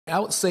I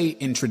would say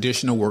in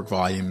traditional work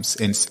volumes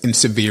and in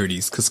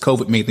severities, because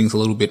COVID made things a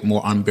little bit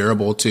more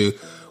unbearable to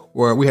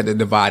where we had to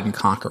divide and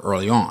conquer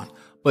early on.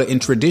 But in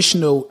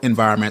traditional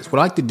environments, what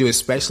I like to do,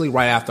 especially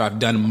right after I've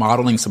done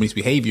modeling some of these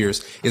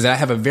behaviors, is that I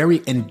have a very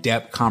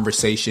in-depth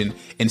conversation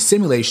and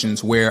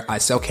simulations where I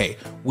say, okay,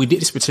 we did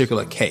this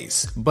particular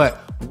case, but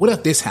what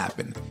if this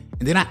happened?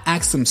 And then I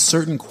ask them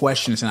certain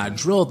questions and I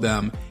drill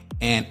them.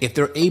 And if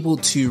they're able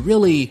to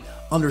really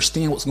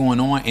understand what's going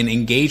on and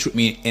engage with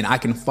me and I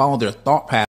can follow their thought path,